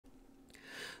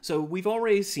So we've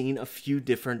already seen a few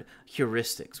different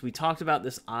heuristics. We talked about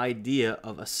this idea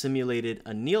of a simulated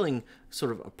annealing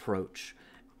sort of approach.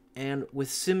 And with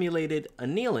simulated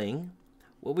annealing,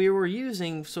 what we were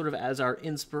using sort of as our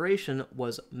inspiration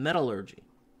was metallurgy.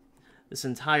 This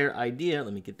entire idea,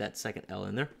 let me get that second L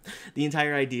in there. The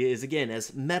entire idea is, again,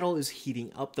 as metal is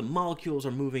heating up, the molecules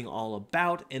are moving all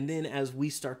about, and then as we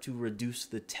start to reduce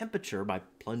the temperature by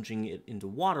plunging it into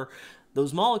water,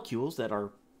 those molecules that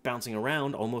are bouncing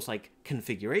around, almost like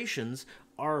configurations,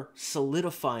 are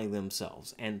solidifying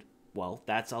themselves. And, well,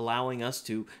 that's allowing us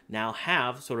to now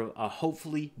have sort of a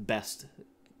hopefully best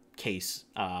case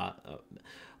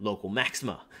local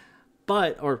maxima,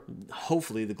 or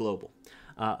hopefully the global.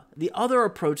 The other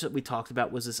approach that we talked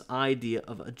about was this idea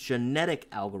of a genetic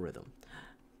algorithm.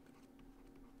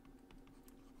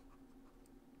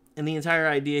 And the entire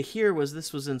idea here was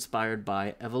this was inspired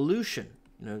by evolution,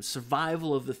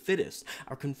 survival of the fittest.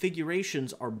 Our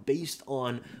configurations are based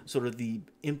on sort of the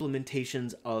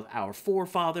implementations of our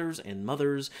forefathers and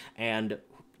mothers, and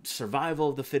survival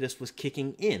of the fittest was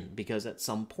kicking in because at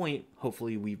some point,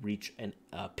 hopefully, we reach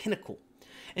a pinnacle.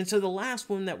 And so the last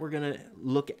one that we're going to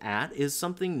look at is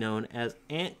something known as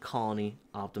ant colony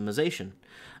optimization.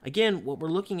 Again, what we're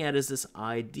looking at is this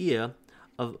idea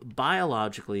of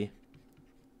biologically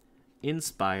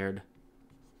inspired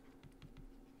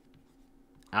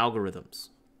algorithms.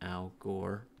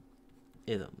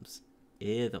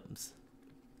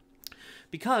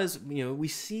 Because, we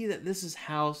see that this is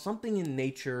how something in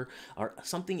nature or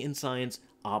something in science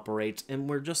operates, and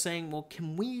we're just saying, well,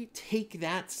 can we take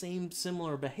that same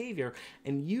similar behavior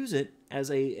and use it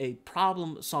as a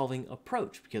problem-solving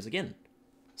approach? Because, again,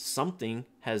 something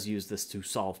has used this to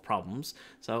solve problems,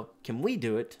 so can we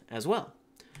do it as well?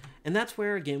 And that's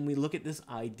where, again, we look at this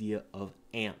idea of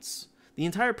ants. The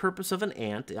entire purpose of an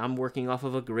ant, I'm working off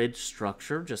of a grid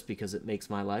structure just because it makes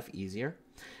my life easier,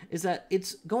 is that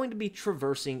it's going to be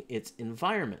traversing its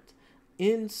environment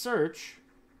in search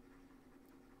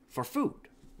for food,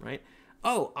 right?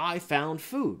 Oh, I found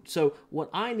food. So what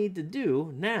I need to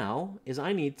do now is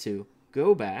I need to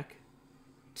go back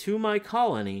to my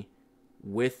colony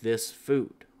with this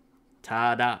food.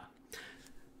 Ta-da!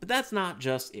 But that's not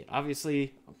just it.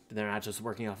 Obviously, they're not just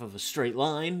working off of a straight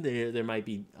line. There might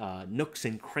be nooks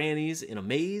and crannies in a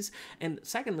maze. And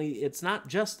secondly, it's not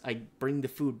just I bring the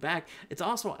food back. It's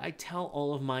also I tell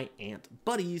all of my ant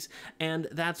buddies. And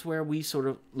that's where we sort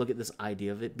of look at this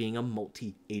idea of it being a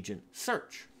multi-agent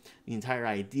search. The entire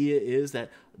idea is that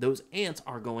those ants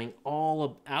are going all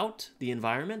about the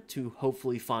environment to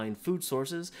hopefully find food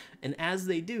sources. And as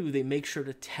they do, they make sure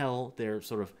to tell their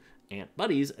sort of ant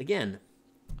buddies again.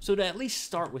 So to at least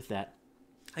start with that,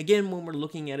 again, when we're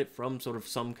looking at it from sort of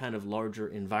some kind of larger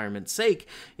environment's sake,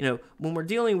 when we're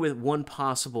dealing with one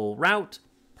possible route,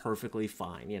 perfectly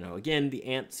fine. Again, the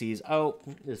ant sees, oh,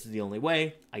 this is the only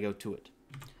way, I go to it.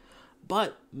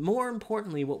 But more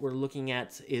importantly, what we're looking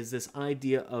at is this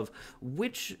idea of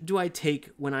which do I take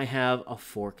when I have a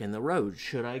fork in the road?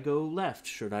 Should I go left?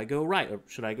 Should I go right? Or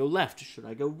should I go left? Should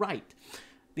I go right?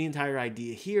 The entire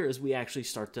idea here is we actually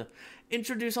start to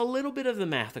introduce a little bit of the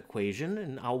math equation,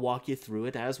 and I'll walk you through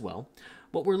it as well.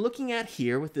 What we're looking at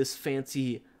here with this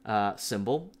fancy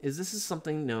symbol is this is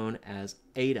something known as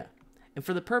eta. And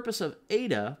for the purpose of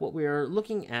eta, what we are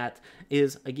looking at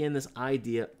is, again, this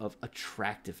idea of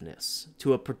attractiveness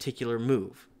to a particular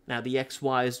move. Now, the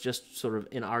XY is just sort of,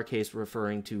 in our case,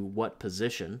 referring to what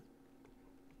position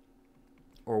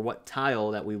or what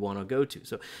tile that we want to go to.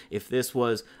 So if this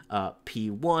was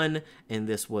P1 and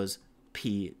this was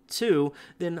P2,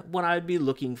 then what I'd be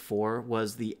looking for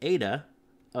was the eta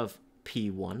of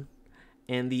P1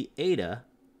 and the eta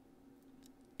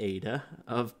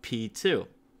of P2.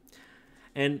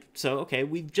 And so, okay,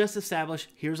 we've just established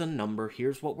here's a number,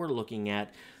 here's what we're looking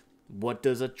at. What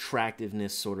does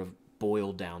attractiveness sort of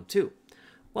boil down to?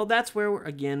 Well, that's where,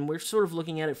 we're sort of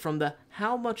looking at it from the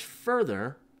how much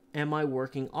further am I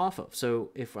working off of? So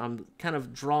if I'm kind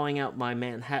of drawing out my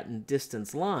Manhattan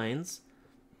distance lines,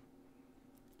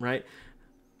 right?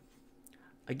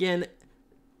 Again,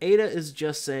 eta is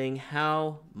just saying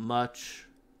how much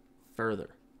further.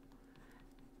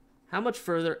 How much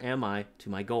further am I to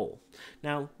my goal?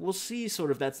 Now, we'll see sort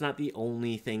of that's not the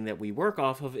only thing that we work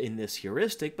off of in this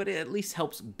heuristic, but it at least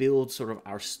helps build sort of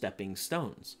our stepping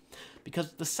stones.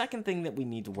 Because the second thing that we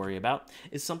need to worry about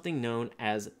is something known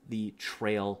as the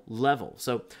trail level.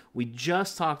 So we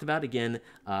just talked about, again,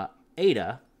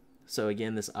 eta. So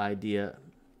again, this idea,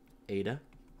 eta.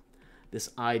 This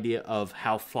idea of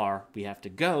how far we have to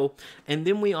go. And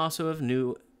then we also have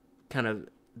new kind of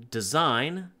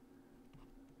design,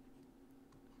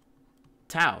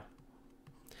 tau.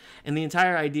 And the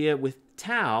entire idea with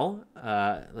tau,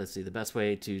 let's see, the best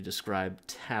way to describe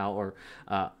tau, or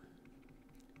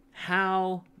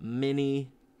how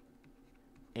many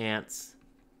ants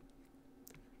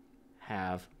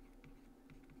have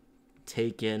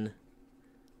taken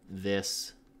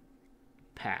this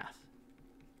path.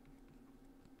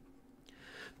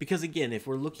 Because again, if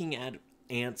we're looking at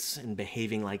ants and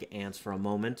behaving like ants for a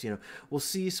moment, we'll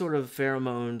see sort of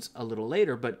pheromones a little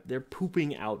later, but they're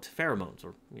pooping out pheromones,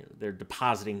 or they're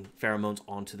depositing pheromones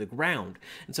onto the ground.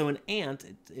 And so an ant,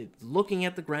 it's looking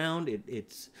at the ground,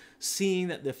 it's seeing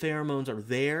that the pheromones are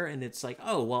there, and it's like,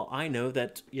 oh, well, I know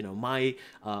that my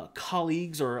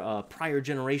colleagues or a prior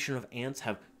generation of ants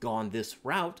have gone this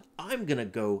route. I'm gonna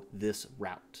go this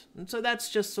route. And so that's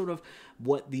just sort of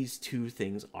what these two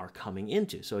things are coming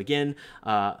into. So again,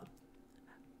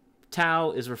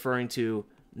 tau is referring to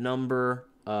number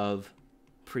of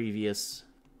previous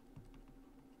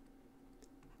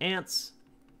ants,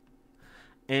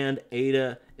 and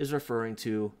eta is referring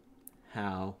to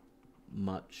how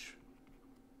much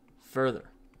further.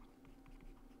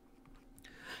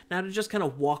 Now, to just kind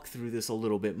of walk through this a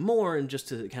little bit more and just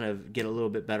to kind of get a little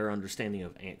bit better understanding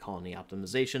of ant colony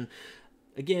optimization,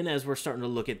 again, as we're starting to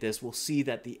look at this, we'll see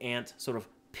that the ant sort of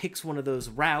picks one of those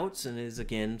routes and is,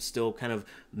 again, still kind of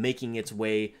making its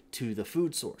way to the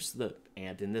food source. The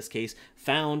ant, in this case,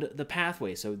 found the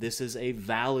pathway, so this is a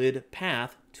valid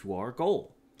path to our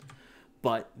goal.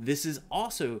 But this is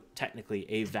also technically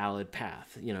a valid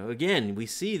path. Again, we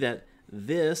see that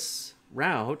this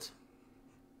route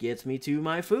gets me to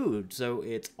my food, so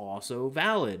it's also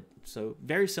valid. So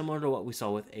very similar to what we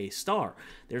saw with A star.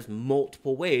 There's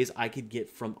multiple ways I could get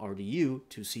from RDU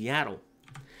to Seattle.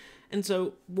 And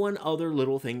so one other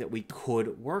little thing that we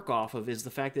could work off of is the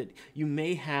fact that you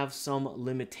may have some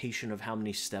limitation of how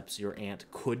many steps your ant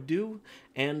could do.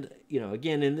 And,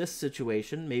 again, in this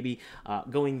situation, maybe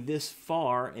going this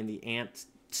far and the ant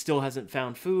still hasn't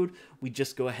found food, we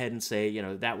just go ahead and say,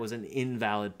 that was an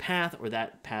invalid path, or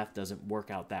that path doesn't work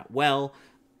out that well.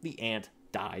 The ant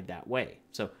died that way.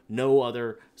 So no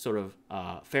other sort of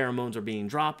pheromones are being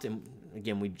dropped, and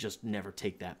again, we just never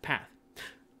take that path.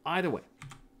 Either way,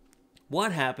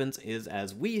 what happens is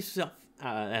as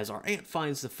our ant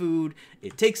finds the food,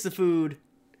 it takes the food,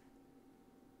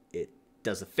 it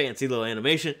does a fancy little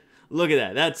animation. Look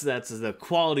at that. That's the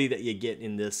quality that you get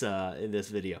in this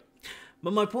video.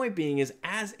 But my point being is,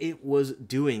 as it was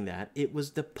doing that, it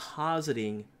was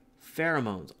depositing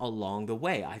pheromones along the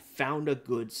way. I found a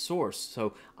good source,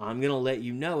 so I'm going to let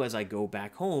you know as I go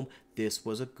back home, this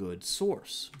was a good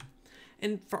source.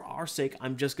 And for our sake,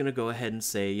 I'm just going to go ahead and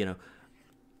say,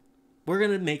 we're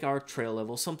going to make our trail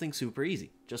level something super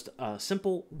easy. Just a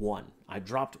simple 1. I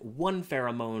dropped 1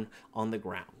 pheromone on the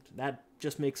ground. That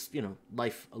just makes,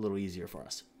 life a little easier for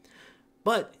us.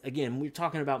 But again, we're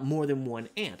talking about more than 1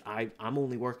 ant. I'm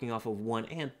only working off of 1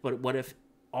 ant, but what if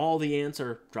all the ants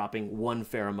are dropping 1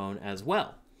 pheromone as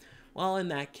well? Well, in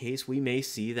that case, we may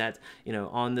see that,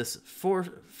 on this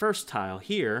first tile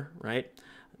here, right,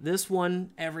 this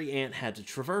one, every ant had to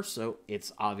traverse, so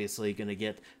it's obviously going to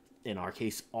get, in our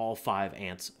case, all 5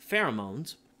 ants'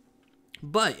 pheromones.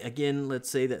 But again, let's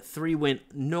say that 3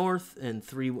 went north and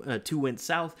 2 went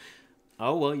south.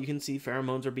 Oh, well, you can see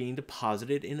pheromones are being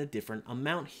deposited in a different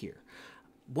amount here.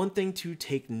 One thing to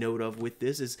take note of with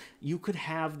this is you could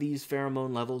have these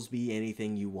pheromone levels be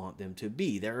anything you want them to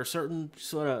be. There are certain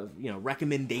sort of,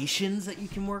 recommendations that you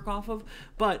can work off of,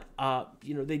 but,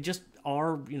 they just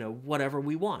are, whatever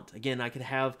we want. Again, I could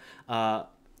have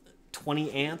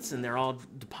 20 ants and they're all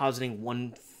depositing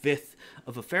 1/5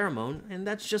 of a pheromone, and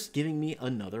that's just giving me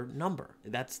another number.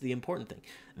 That's the important thing.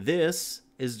 This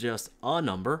is just a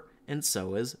number, and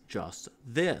so is just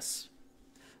this.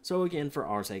 So again, for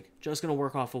our sake, just going to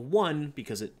work off of 1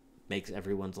 because it makes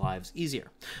everyone's lives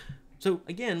easier. So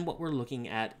again, what we're looking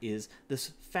at is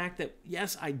this fact that,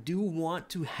 yes, I do want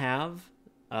to have,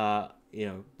 the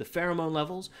pheromone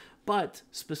levels, but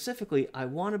specifically, I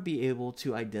want to be able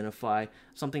to identify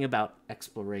something about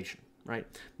exploration, right?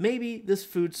 Maybe this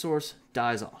food source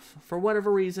dies off. For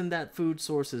whatever reason, that food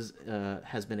source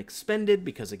has been expended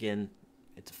because, again,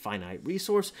 it's a finite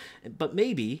resource, but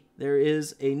maybe there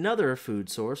is another food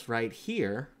source right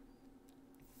here,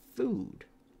 food.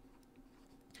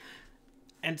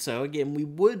 And so, again, we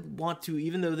would want to,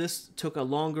 even though this took a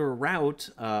longer route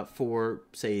for,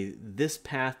 say, this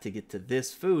path to get to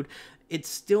this food, it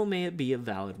still may be a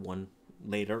valid one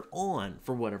later on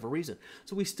for whatever reason.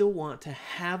 So we still want to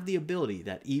have the ability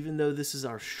that even though this is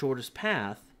our shortest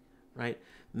path, right,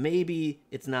 maybe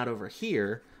it's not over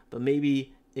here, but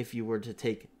maybe if you were to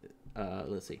take,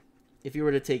 let's see, if you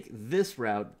were to take this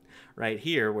route right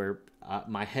here, where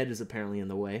my head is apparently in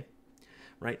the way,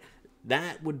 right,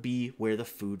 that would be where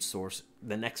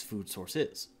the next food source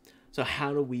is. So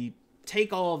how do we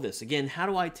take all of this? Again, how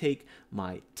do I take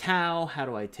my tau? How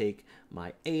do I take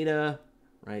my eta,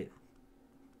 right?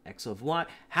 X of y.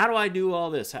 How do I do all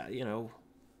this?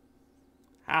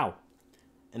 How?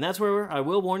 And that's where I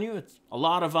will warn you, it's a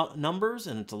lot of numbers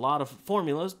and it's a lot of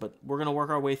formulas, but we're going to work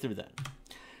our way through that.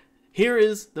 Here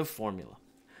is the formula.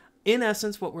 In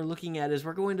essence, what we're looking at is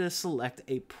we're going to select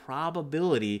a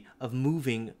probability of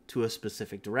moving to a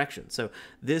specific direction. So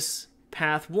this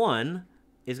path 1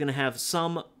 is going to have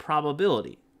some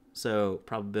probability. So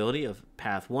probability of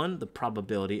path 1, the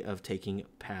probability of taking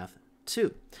path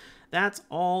 2. That's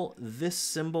all this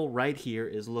symbol right here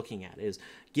is looking at, is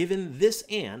given this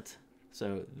ant,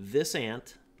 so this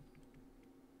ant,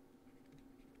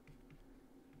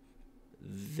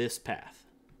 this path.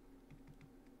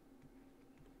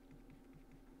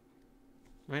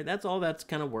 Right, that's all that's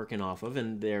kind of working off of,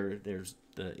 and there's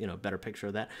the better picture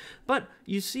of that. But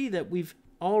you see that we've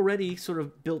already sort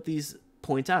of built these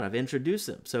points out. I've introduced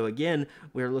them. So again,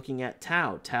 we're looking at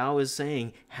tau. Tau is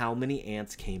saying how many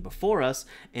ants came before us,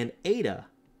 and eta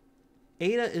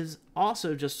is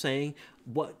also just saying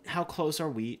how close are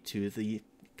we to the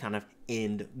kind of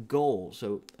end goal.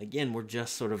 So again, we're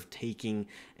just sort of taking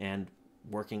and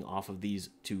working off of these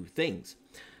two things.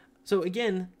 So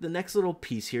again, the next little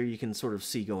piece here you can sort of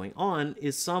see going on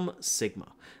is some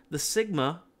sigma. The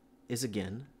sigma is,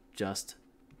 again, just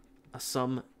a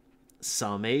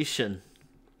summation.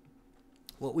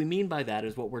 What we mean by that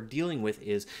is what we're dealing with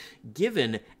is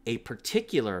given a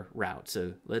particular route.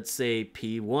 So let's say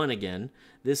P1 again.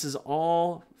 This is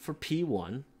all for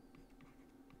P1.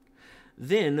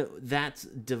 Then that's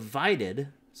divided.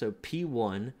 So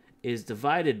P1 is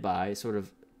divided by sort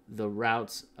of the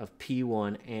routes of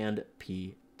P1 and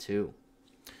P2.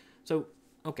 So,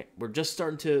 okay, we're just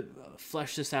starting to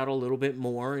flesh this out a little bit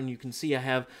more, and you can see I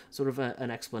have sort of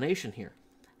an explanation here.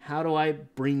 How do I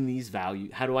bring these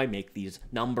values? How do I make these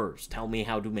numbers? Tell me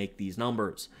how to make these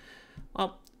numbers.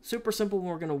 Well, super simple. What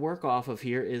we're going to work off of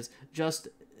here is just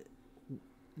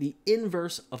the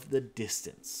inverse of the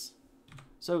distance.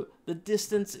 So the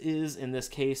distance is, in this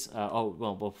case,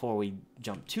 before we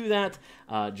jump to that,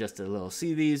 just a little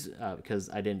see these because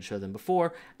I didn't show them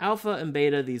before. Alpha and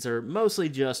beta, these are mostly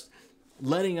just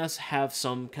letting us have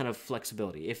some kind of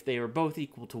flexibility. If they are both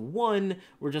equal to 1,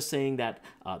 we're just saying that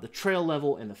the trail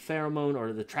level and the pheromone,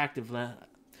 or the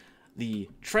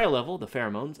trail level, the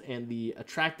pheromones, and the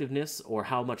attractiveness, or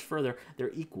how much further,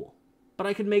 they're equal. But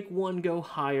I could make one go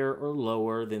higher or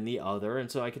lower than the other,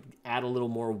 and so I could add a little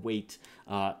more weight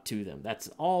to them. That's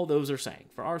all those are saying.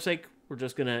 For our sake, we're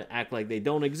just going to act like they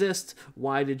don't exist.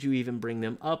 Why did you even bring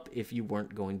them up if you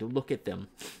weren't going to look at them,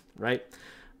 right?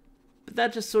 But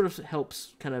that just sort of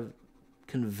helps kind of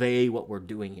convey what we're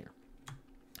doing here.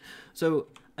 So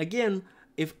again,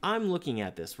 if I'm looking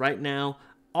at this right now,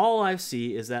 all I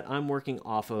see is that I'm working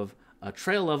off of a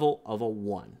trail level of a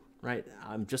 1. Right?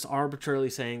 I'm just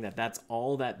arbitrarily saying that that's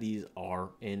all that these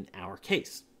are in our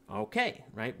case. Okay,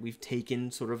 right? We've taken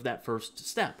sort of that first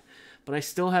step, but I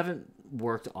still haven't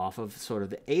worked off of sort of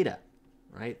the eta,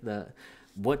 right?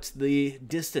 What's the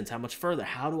distance? How much further?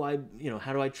 How do I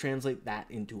translate that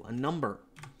into a number?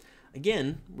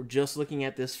 Again, we're just looking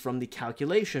at this from the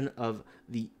calculation of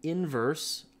the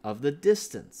inverse of the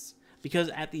distance, because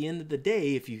at the end of the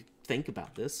day, if you think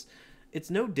about this, it's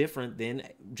no different than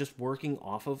just working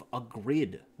off of a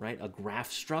grid, right? A graph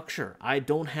structure. I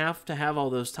don't have to have all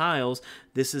those tiles.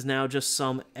 This is now just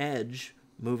some edge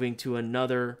moving to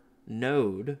another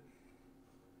node,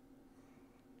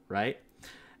 right?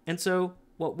 And so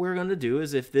what we're going to do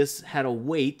is if this had a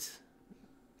weight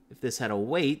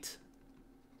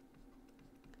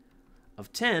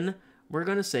of 10, we're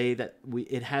going to say that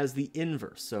it has the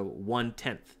inverse, so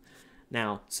 1/10.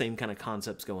 Now, same kind of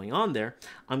concepts going on there.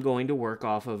 I'm going to work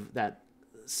off of that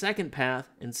second path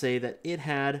and say that it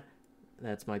had,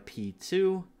 that's my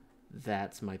P2,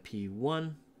 that's my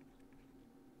P1,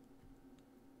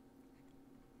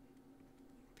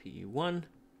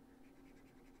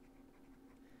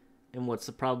 and what's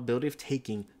the probability of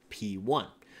taking P1?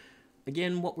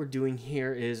 Again, what we're doing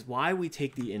here is why we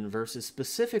take the inverse is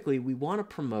specifically we want to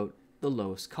promote the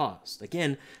lowest cost.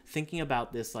 Again, thinking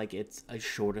about this like it's a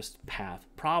shortest path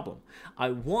problem. I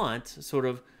want sort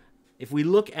of, if we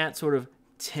look at sort of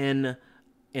 10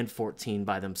 and 14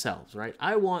 by themselves, right?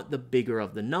 I want the bigger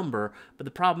of the number, but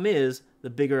the problem is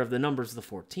the bigger of the number is the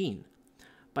 14.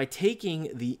 By taking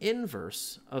the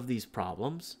inverse of these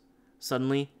problems,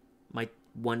 suddenly my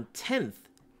 1/10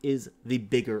 is the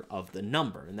bigger of the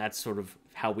number, and that's sort of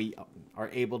how we are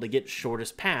able to get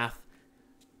shortest path.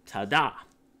 Ta-da!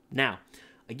 Now,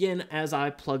 again, as I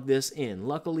plug this in,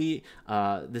 luckily,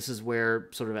 this is where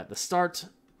sort of at the start,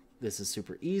 this is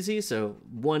super easy. So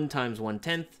 1 times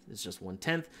 1/10 is just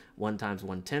 1/10. 1 times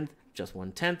 1/10, just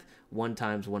 1/10. 1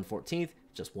 times 1/14,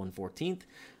 just 1/14.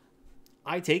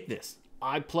 I take this.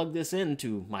 I plug this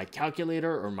into my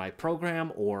calculator or my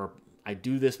program, or I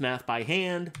do this math by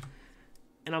hand,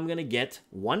 and I'm going to get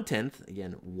 1/10,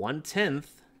 again, 1/10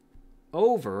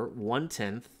 over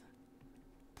 1/10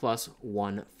 plus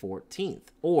 1/14,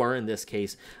 or in this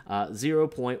case,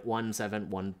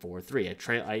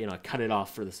 0.17143. I cut it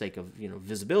off for the sake of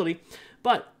visibility,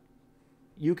 but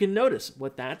you can notice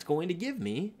what that's going to give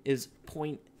me is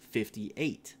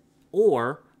 0.58,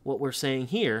 or what we're saying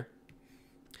here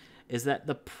is that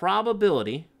the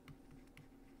probability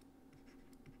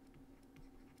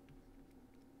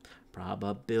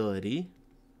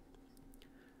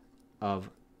of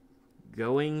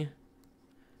going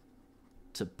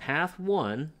to path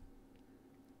 1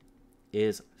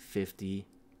 is 58%.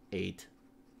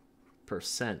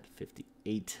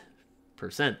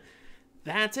 58%.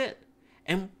 That's it.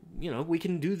 And, we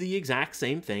can do the exact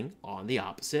same thing on the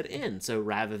opposite end. So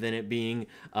rather than it being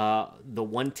the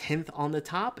 1/10 on the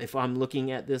top, if I'm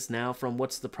looking at this now from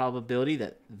what's the probability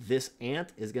that this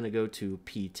ant is going to go to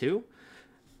P2,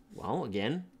 well,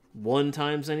 again, 1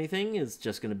 times anything is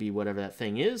just going to be whatever that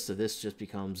thing is. So this just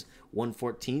becomes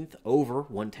 1/14 over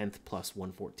 1/10 plus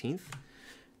 1/14.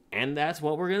 And that's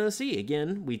what we're going to see.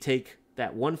 Again, we take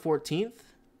that 1/14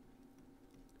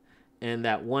 and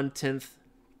that 1/10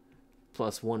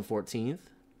 plus 1/14,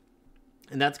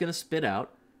 and that's going to spit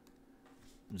out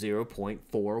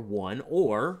 0.41,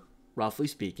 or roughly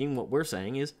speaking, what we're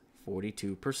saying is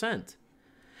 42%.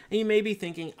 And you may be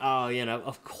thinking, oh,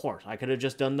 of course, I could have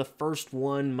just done the first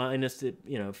one minus,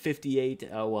 58.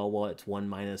 Oh, well, it's 1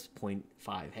 minus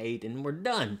 0.58, and we're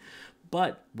done.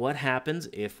 But what happens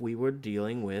if we were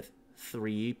dealing with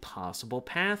 3 possible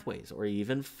pathways, or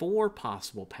even 4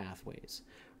 possible pathways,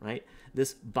 right?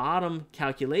 This bottom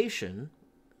calculation,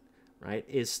 right,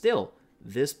 is still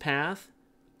this path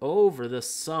over the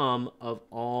sum of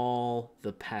all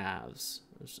the paths.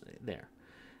 There.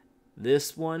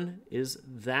 This one is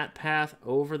that path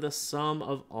over the sum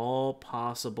of all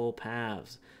possible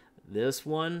paths. This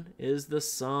one is the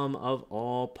sum of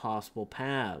all possible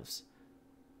paths.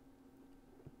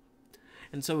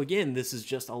 And so again, this is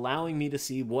just allowing me to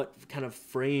see what kind of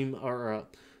frame, or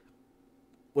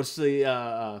what's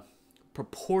the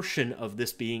proportion of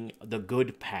this being the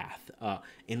good path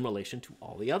in relation to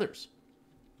all the others.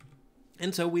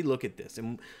 And so we look at this,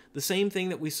 and the same thing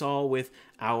that we saw with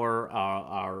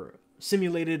our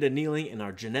simulated annealing and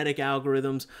our genetic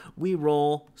algorithms, we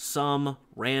roll some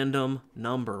random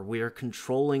number. We are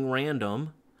controlling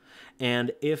random,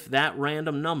 and if that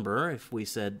random number, if we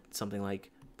said something like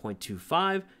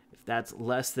 0.25, if that's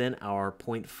less than our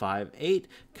 0.58,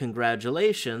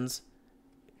 congratulations,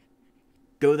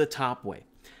 go the top way.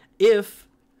 If,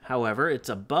 however, it's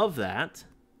above that,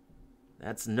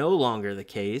 that's no longer the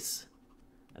case,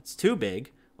 that's too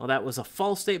big, well, that was a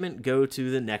false statement, go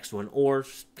to the next one, or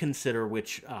consider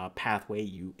which pathway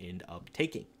you end up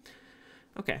taking.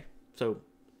 Okay, so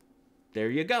there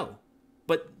you go.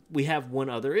 But we have one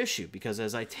other issue, because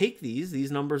as I take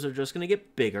these numbers are just going to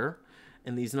get bigger,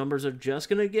 and these numbers are just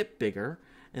going to get bigger,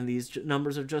 and these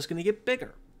numbers are just going to get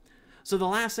bigger. So the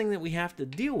last thing that we have to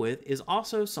deal with is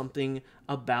also something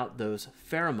about those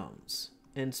pheromones.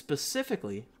 And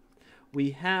specifically,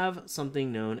 we have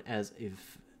something known as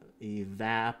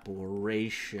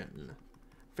evaporation.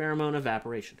 Pheromone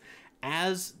evaporation.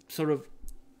 As sort of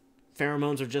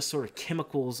pheromones are just sort of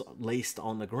chemicals laced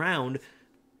on the ground,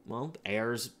 well,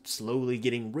 air's slowly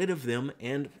getting rid of them,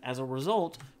 and as a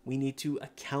result, we need to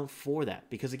account for that.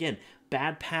 Because again,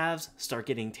 bad paths start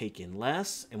getting taken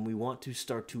less, and we want to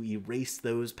start to erase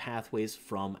those pathways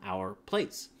from our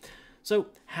place. So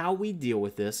how we deal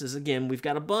with this is, again, we've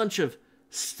got a bunch of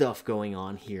stuff going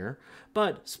on here,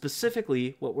 but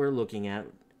specifically what we're looking at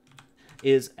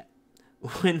is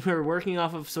when we're working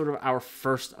off of sort of our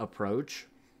first approach,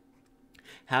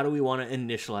 how do we want to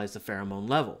initialize the pheromone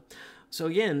level? So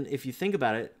again, if you think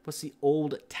about it, what's the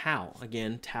old tau?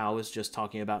 Again, tau is just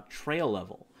talking about trail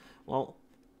level. Well,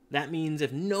 that means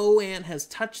if no ant has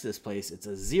touched this place, it's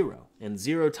a 0. And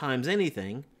 0 times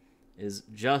anything is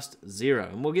just 0.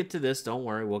 And we'll get to this, don't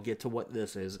worry, we'll get to what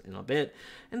this is in a bit.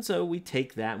 And so we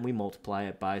take that and we multiply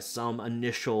it by some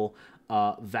initial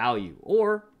value.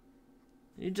 Or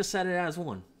you just set it as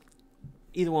 1.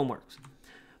 Either one works.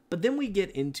 But then we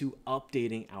get into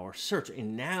updating our search.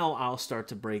 And now I'll start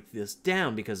to break this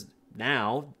down, because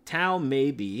Now, tau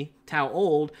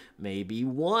old may be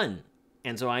 1.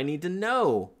 And so I need to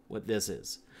know what this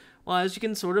is. Well, as you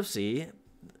can sort of see,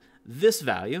 this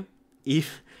value, this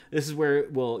is where,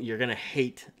 well, you're going to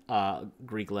hate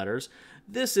Greek letters.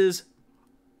 This is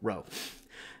rho.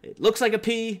 It looks like a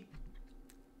P,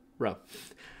 rho.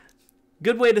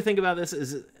 Good way to think about this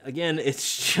is, again,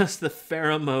 it's just the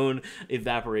pheromone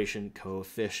evaporation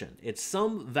coefficient. It's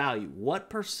some value. What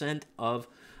percent of,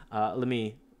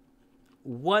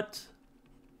 what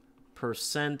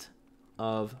percent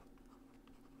of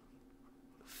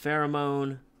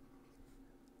pheromone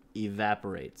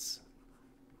evaporates?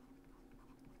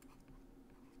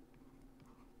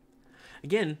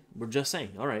 Again, we're just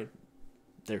saying, all right,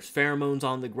 there's pheromones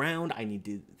on the ground. I need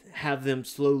to have them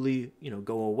slowly,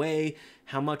 go away.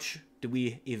 How much do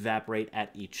we evaporate at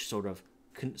each sort of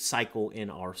cycle in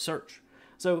our search?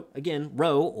 So again,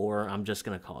 rho, or I'm just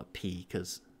going to call it P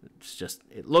because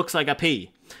it looks like a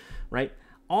P, right?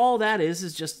 All that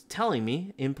is just telling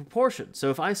me in proportion. So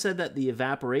if I said that the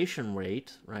evaporation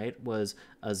rate, right, was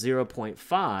a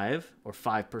 0.5 or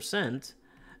 5%,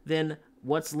 then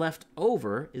what's left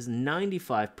over is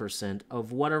 95%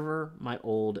 of whatever my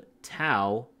old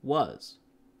tau was.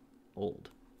 Old.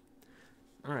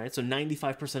 All right, so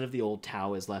 95% of the old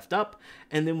tau is left up,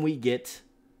 and then we get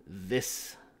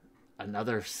this,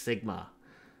 another sigma.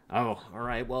 Oh, all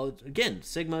right, well, again,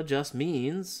 sigma just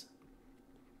means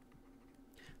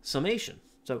summation.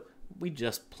 So we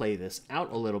just play this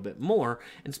out a little bit more,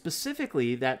 and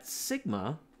specifically that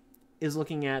sigma is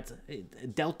looking at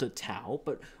delta tau,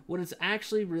 but what it's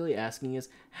actually really asking is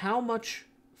how much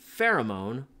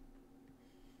pheromone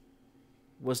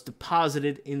was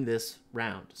deposited in this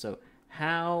round. So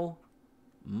how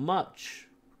much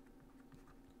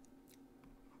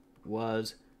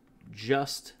was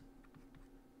just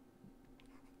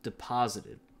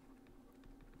deposited?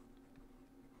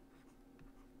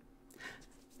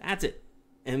 That's it.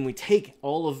 And we take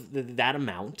all of that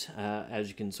amount, as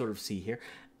you can sort of see here,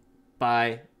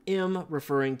 by M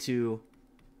referring to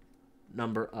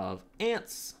number of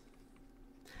ants,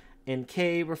 and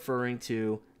K referring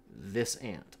to this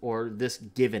ant, or this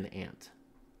given ant.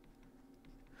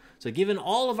 So given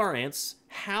all of our ants,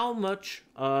 how much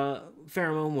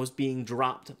pheromone was being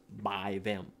dropped by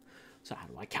them? So how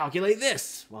do I calculate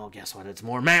this? Well, guess what? It's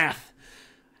more math.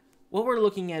 What we're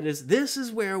looking at is, this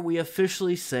is where we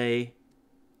officially say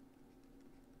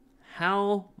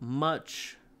how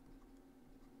much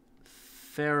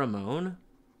pheromone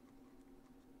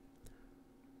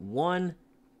one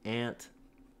ant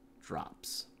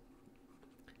drops.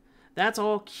 That's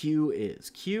all Q is.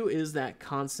 Q is that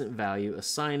constant value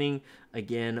assigning,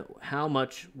 again, how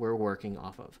much we're working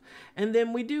off of. And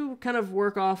then we do kind of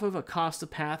work off of a cost of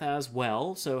path as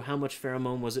well. So how much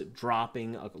pheromone was it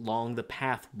dropping along the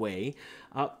pathway?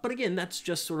 But again, that's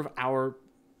just sort of our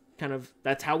kind of,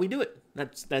 that's how we do it.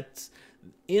 That's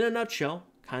in a nutshell,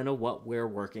 kind of what we're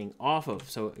working off of.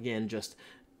 So again, just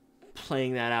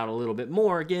playing that out a little bit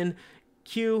more. Again,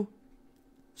 Q,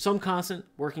 some constant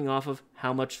working off of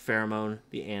how much pheromone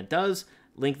the ant does.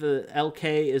 Length of the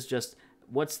LK is just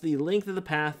what's the length of the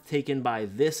path taken by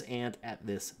this ant at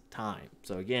this time.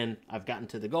 So again, I've gotten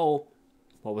to the goal.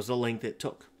 What was the length it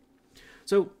took?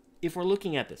 So if we're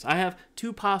looking at this, I have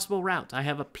two possible routes. I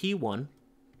have a P1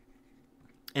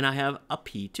 and I have a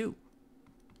P2.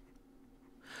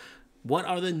 What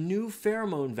are the new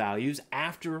pheromone values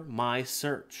after my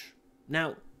search?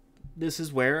 Now, this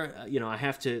is where, I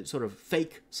have to sort of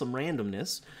fake some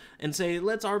randomness and say,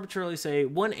 let's arbitrarily say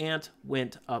one ant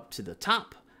went up to the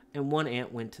top and one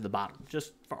ant went to the bottom,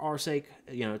 just for our sake,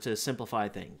 to simplify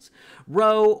things.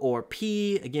 Rho or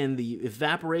P, again, the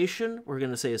evaporation, we're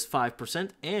going to say is 5%,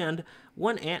 and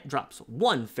one ant drops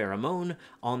one pheromone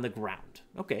on the ground.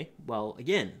 Okay, well,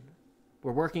 again,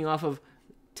 we're working off of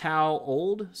tau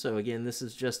old, so again, this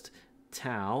is just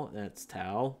tau, that's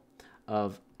tau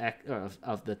of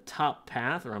the top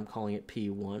path, or I'm calling it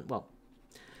P1. Well,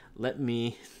 let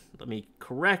me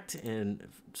correct and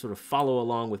sort of follow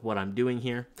along with what I'm doing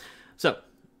here. So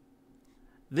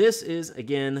this is,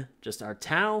 again, just our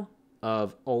tau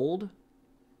of old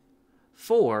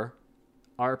for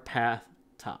our path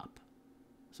top.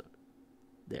 So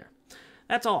there.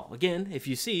 That's all. Again, if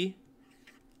you see,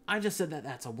 I just said that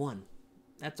that's a 1.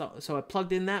 That's all. So I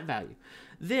plugged in that value.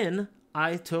 Then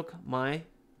I took my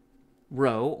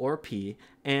rho or P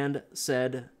and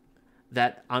said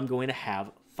that I'm going to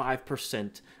have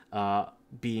 5%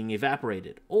 being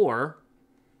evaporated, or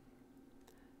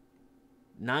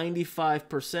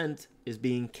 95% is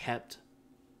being kept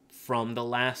from the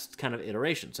last kind of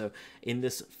iteration. So in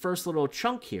this first little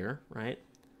chunk here, right,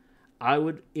 I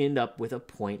would end up with a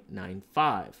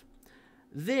 0.95.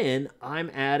 Then I'm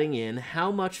adding in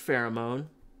how much pheromone.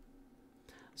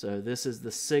 So this is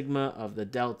the sigma of the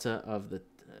delta of the,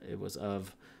 it was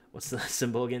of, what's the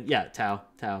symbol again? Yeah, tau.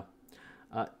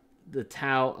 The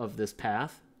tau of this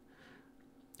path.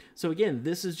 So again,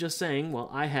 this is just saying, well,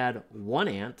 I had 1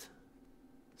 ant,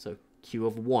 so Q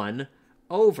of 1,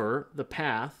 over the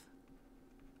path.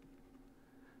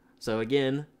 So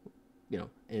again, you know,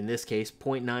 in this case,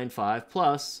 0.95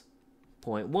 plus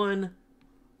 0.1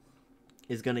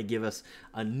 is going to give us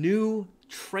a new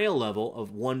trail level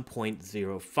of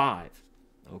 1.05.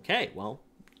 Okay, well,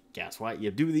 guess what?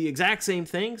 You do the exact same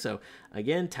thing. So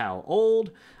again, tau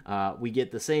old, we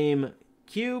get the same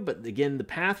Q, but again, the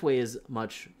pathway is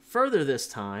much further this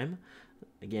time.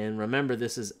 Again, remember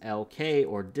this is LK,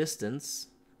 or distance.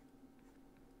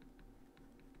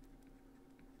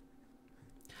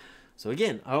 So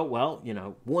again, oh, well, you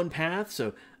know, one path,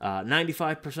 so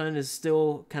 95% is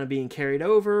still kind of being carried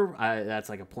over. That's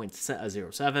like a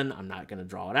 0.07. I'm not going to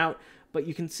draw it out. But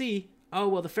you can see, oh,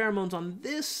 well, the pheromones on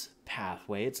this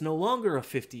pathway, it's no longer a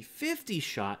 50-50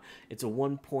 shot. It's a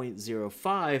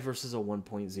 1.05 versus a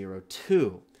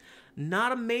 1.02.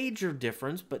 Not a major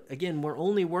difference, but again, we're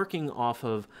only working off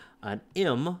of an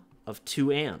M of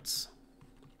 2 ants.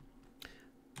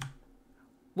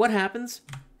 What happens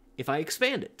if I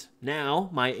expand it? Now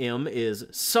my M is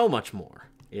so much more.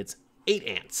 It's 8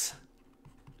 ants.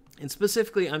 And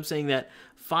specifically, I'm saying that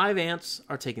 5 ants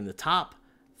are taking the top,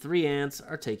 3 ants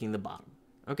are taking the bottom.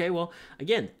 Okay, well,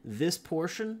 again, this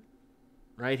portion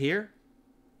right here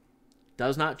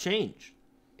does not change.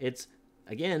 It's,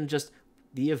 again, just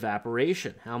the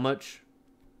evaporation. How much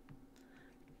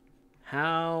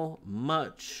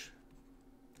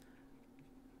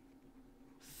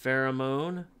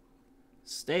pheromone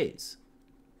stays?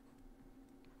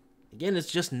 Again,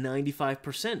 it's just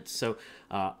 95%. So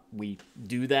we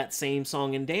do that same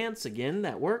song and dance. Again,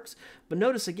 that works. But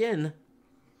notice again,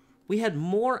 we had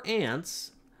more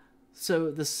ants.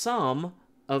 So the sum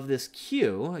of this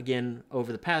Q, again,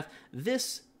 over the path,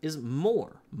 this is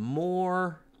more.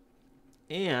 More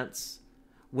ants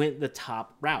went the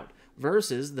top route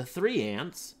versus the 3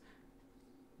 ants,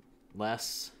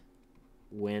 less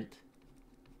went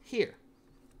here.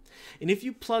 And if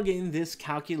you plug in this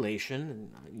calculation,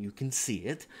 and you can see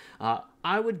it,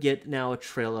 I would get now a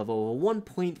trail level of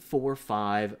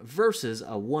 1.45 versus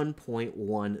a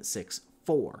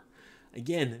 1.164.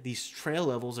 Again, these trail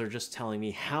levels are just telling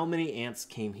me how many ants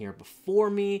came here before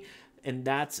me, and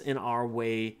that's in our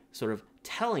way sort of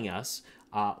telling us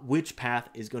which path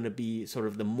is going to be sort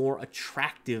of the more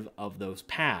attractive of those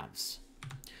paths.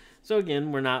 So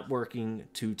again, we're not working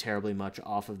too terribly much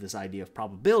off of this idea of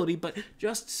probability, but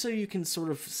just so you can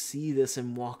sort of see this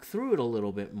and walk through it a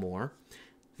little bit more,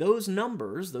 those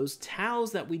numbers, those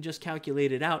taus that we just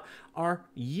calculated out, are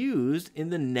used in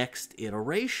the next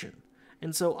iteration.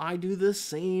 And so I do the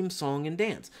same song and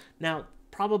dance. Now,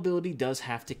 probability does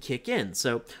have to kick in.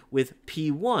 So with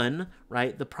P1,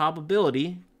 right, the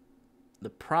probability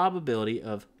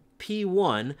of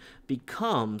P1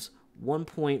 becomes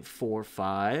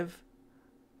 1.45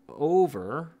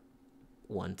 over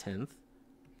 1/10.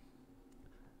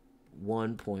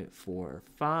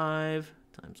 1.45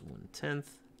 times 1/10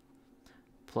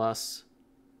 plus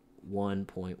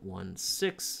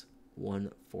 1.16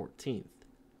 1/14.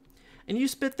 And you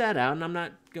spit that out, and I'm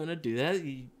not going to do that.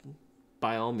 You,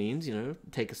 by all means, you know,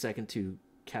 take a second to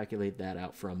calculate that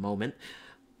out for a moment.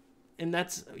 And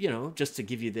that's, you know, just to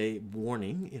give you the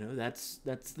warning, you know, that's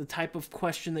the type of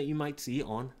question that you might see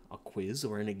on a quiz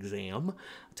or an exam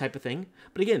type of thing.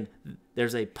 But again,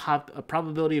 there's a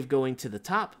probability of going to the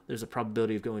top. There's a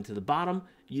probability of going to the bottom.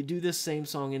 You do this same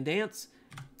song and dance,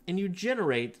 and you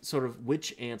generate sort of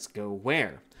which ants go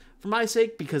where. For my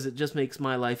sake, because it just makes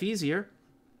my life easier,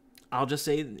 I'll just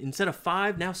say instead of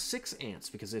 5, now 6 ants,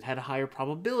 because it had a higher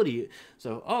probability.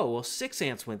 So, oh, well, 6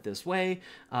 ants went this way,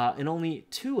 and only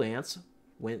 2 ants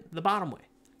went the bottom way.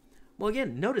 Well,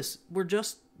 again, notice we're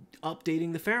just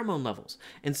updating the pheromone levels.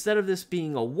 Instead of this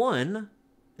being a 1,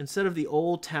 instead of the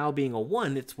old tau being a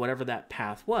 1, it's whatever that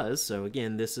path was. So,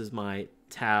 again, this is my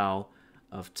tau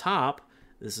of top.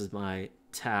 This is my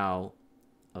tau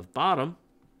of bottom.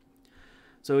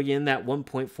 So again, that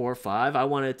 1.45, I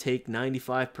want to take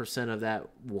 95% of that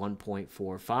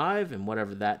 1.45, and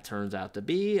whatever that turns out to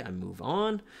be, I move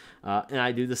on. And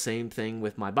I do the same thing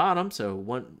with my bottom. So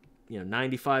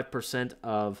 95%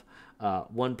 of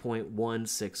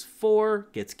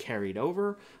 1.164 gets carried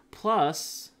over,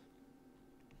 plus,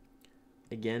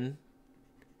 again,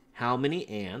 how many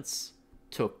ants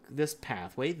took this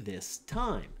pathway this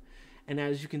time. And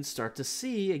as you can start to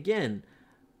see, again,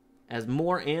 as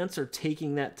more ants are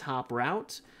taking that top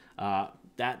route,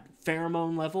 that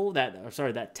pheromone level,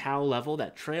 that tau level,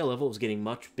 that trail level is getting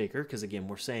much bigger because, again,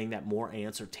 we're saying that more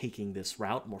ants are taking this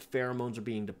route, more pheromones are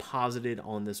being deposited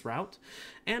on this route.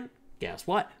 And guess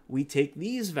what? We take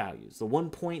these values, the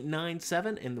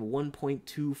 1.97 and the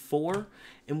 1.24,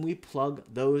 and we plug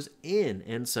those in.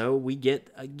 And so we get,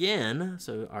 again,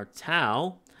 so our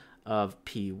tau of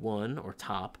P1, or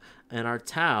top, and our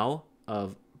tau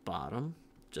of bottom,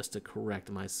 just to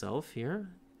correct myself here,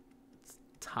 it's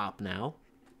top now.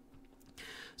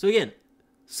 So again,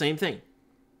 same thing.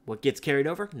 What gets carried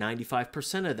over?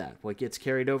 95% of that. What gets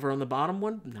carried over on the bottom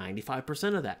one?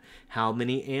 95% of that. How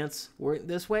many ants went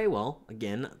this way? Well,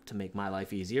 again, to make my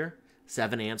life easier,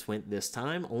 7 ants went this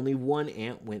time. Only 1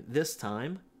 ant went this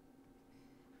time.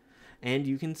 And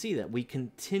you can see that we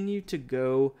continue to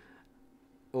go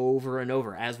over and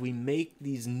over as we make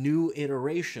these new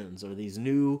iterations or these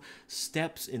new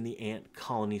steps in the ant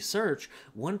colony search.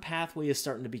 One pathway is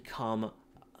starting to become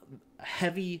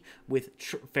heavy with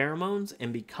pheromones,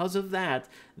 and because of that,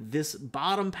 this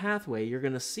bottom pathway you're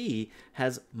going to see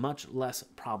has much less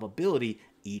probability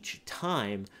each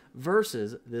time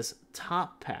versus this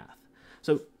top path.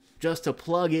 So just to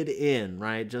plug it in,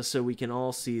 right, just so we can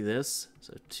all see this,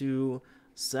 so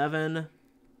 7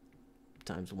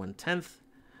 times 1/10,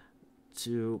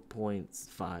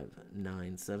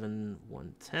 2.597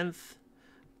 1/10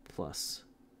 plus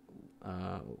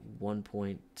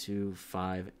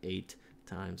 1.258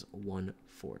 times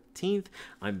 1/14.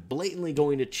 I'm blatantly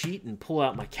going to cheat and pull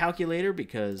out my calculator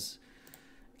because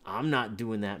I'm not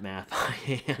doing that math by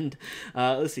hand.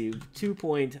 Let's see,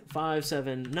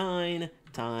 2.579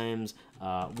 times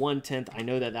 1/10. I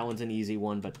know that one's an easy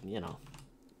one, but, you know,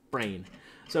 brain.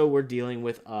 So we're dealing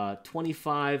with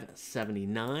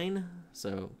 2579.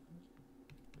 So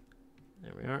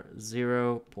there we are,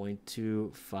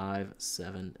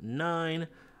 0.2579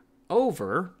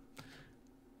 over,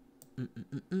 let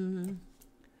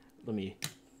me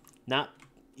not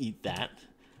eat that,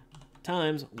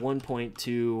 times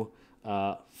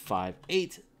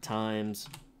 1.258 times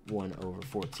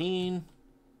 1/14.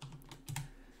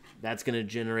 That's going to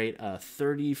generate a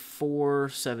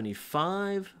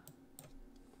 3475.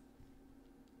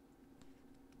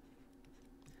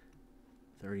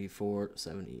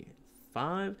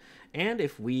 3475. And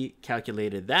if we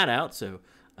calculated that out, so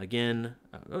again,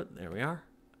 oh, there we are,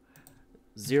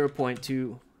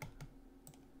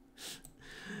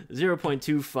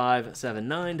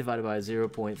 0.2579 divided by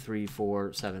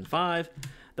 0.3475.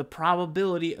 The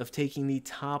probability of taking the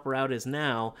top route is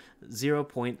now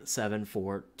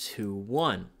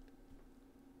 0.7421.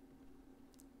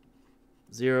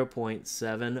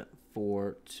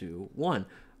 0.7421,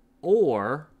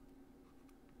 or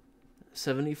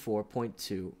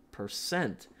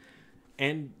 74.2%.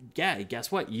 And yeah, guess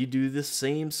what? You do the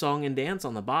same song and dance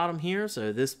on the bottom here.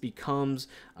 So this becomes,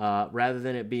 rather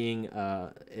than it being,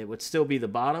 it would still be the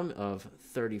bottom of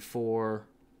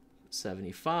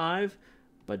 3475.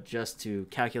 But just to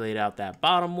calculate out that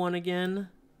bottom one again,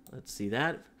 let's see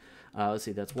that. Let's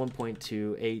see, that's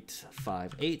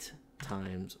 1.2858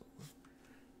 times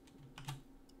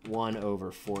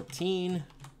 1/14.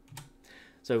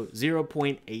 So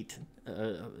 0.0898.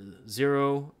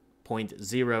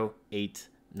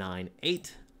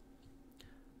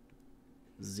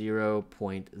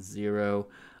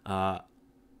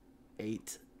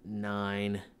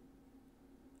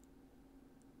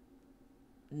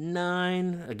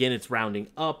 0.0899. Again, it's rounding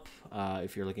up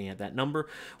if you're looking at that number.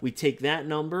 We take that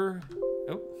number,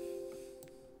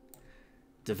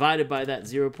 divided by that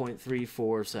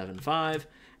 0.3475,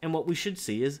 and what we should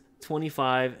see is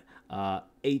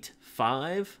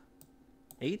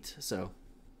 25.858. So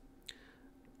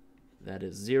that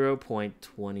is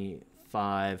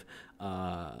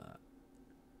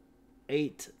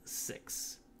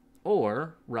 0.2586,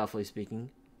 or roughly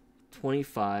speaking,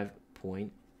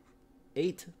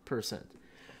 25.8%.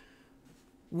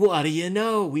 What do you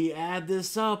know? We add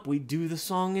this up, we do the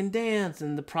song and dance,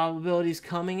 and the probability is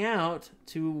coming out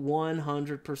to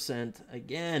 100%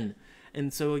 again.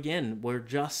 And so again, we're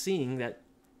just seeing that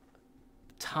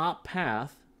top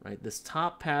path, right? This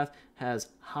top path has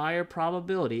higher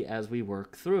probability as we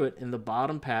work through it, and the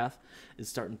bottom path is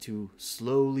starting to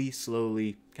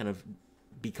slowly kind of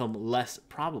become less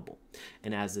probable.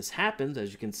 And as this happens,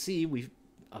 as you can see, we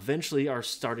eventually are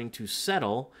starting to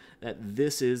settle that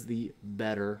this is the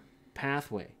better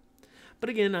pathway. But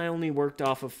again, I only worked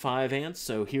off of 5 ants,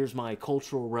 so here's my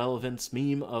cultural relevance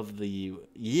meme of the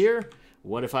year.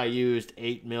 What if I used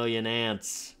 8 million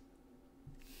ants?